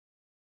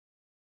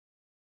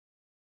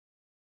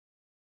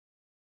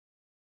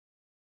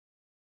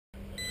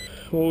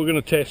what we're going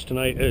to test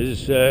tonight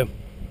is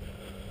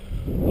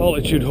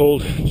altitude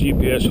hold,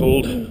 GPS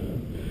hold.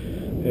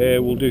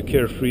 We'll do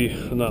carefree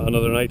on that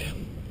another night.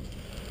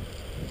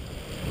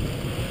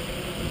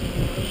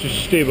 It's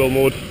just stable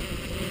mode.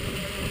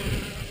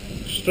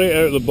 Straight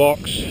out of the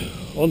box,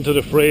 onto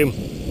the frame.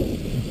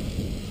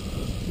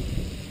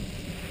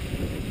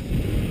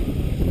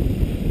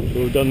 So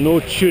we've done no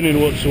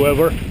tuning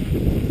whatsoever.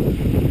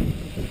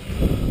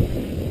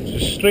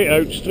 Just straight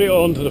out, straight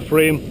onto the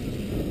frame.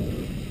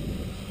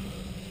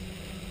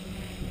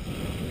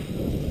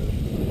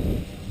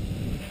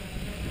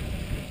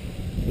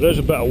 There is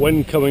a bit of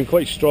wind coming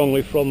quite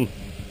strongly from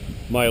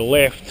my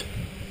left.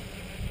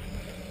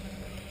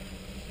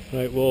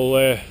 Right,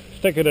 we'll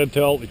stick it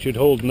into altitude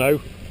hold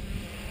now.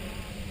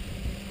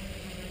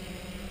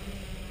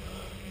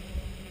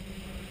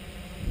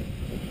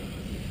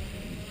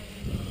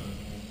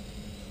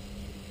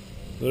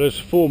 There is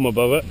foam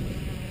above it.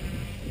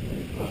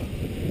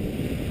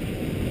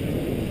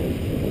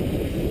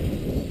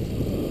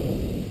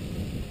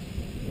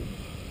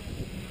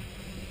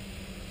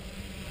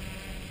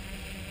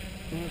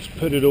 Let's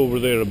put it over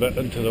there a bit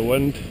into the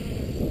wind.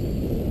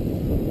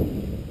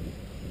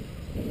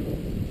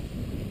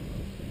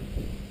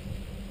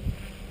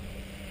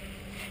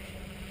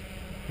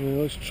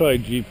 Now let's try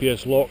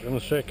GPS lock in a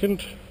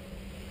second.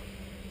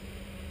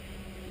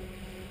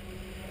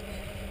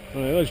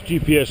 Right, that's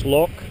GPS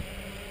lock.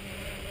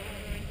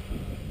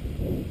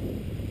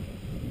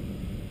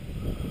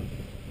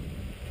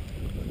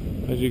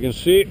 As you can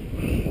see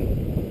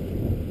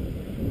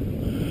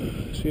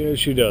how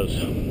she does.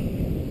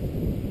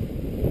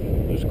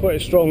 There's quite a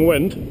strong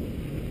wind.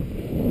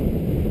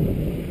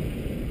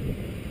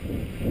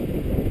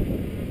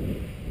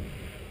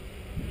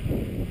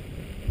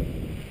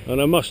 And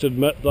I must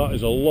admit that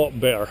is a lot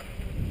better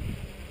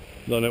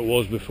than it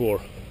was before.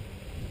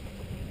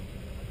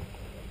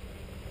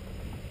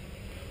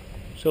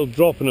 Still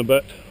dropping a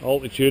bit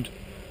altitude,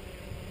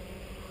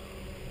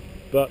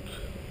 but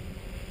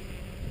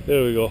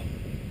there we go.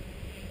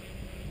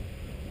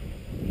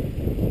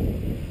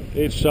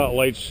 8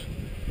 satellites,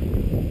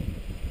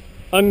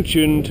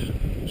 untuned,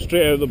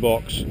 straight out of the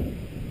box.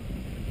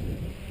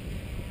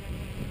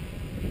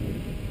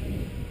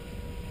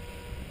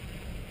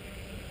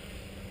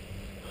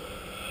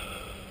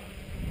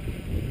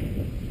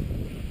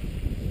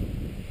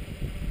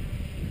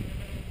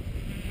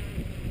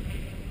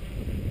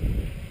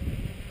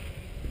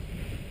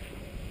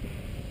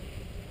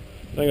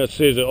 I think that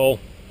says it all.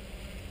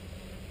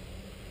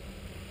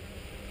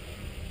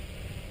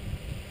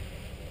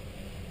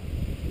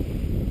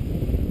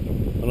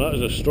 And that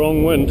is a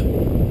strong wind.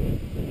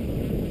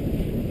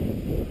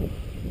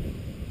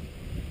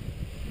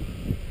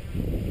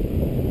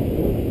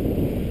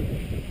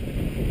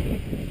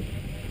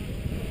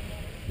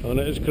 And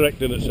it is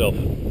correcting itself.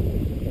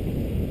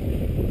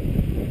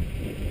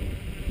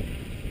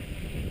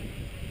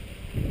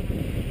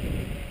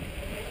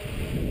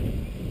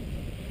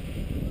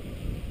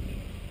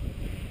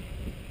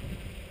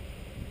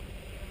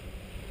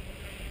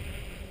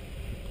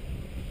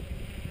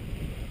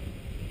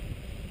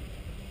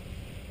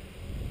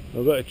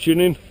 A bit of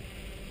tuning,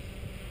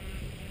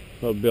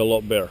 that would be a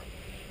lot better.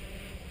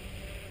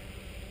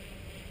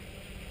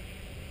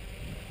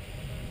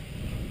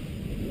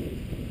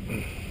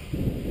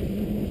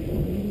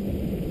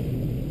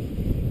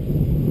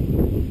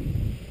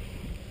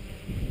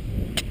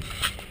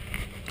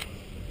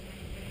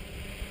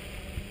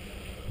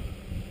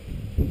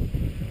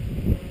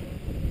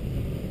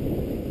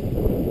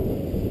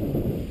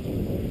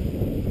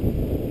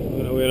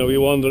 Went a wee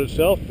wander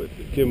itself, but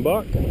it came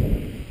back.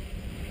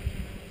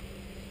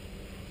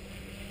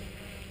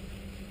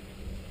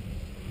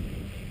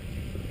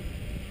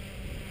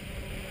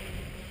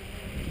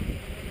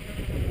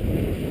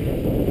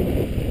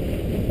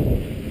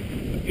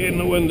 Again,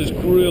 the wind is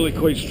really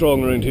quite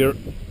strong around here.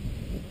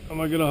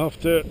 Am I going to have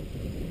to...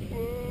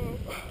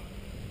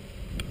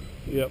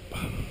 Yep.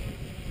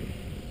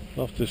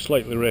 I'll have to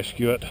slightly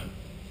rescue it.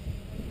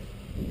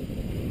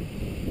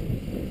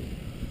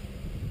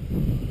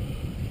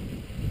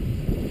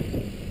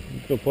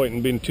 No point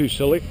in being too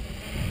silly.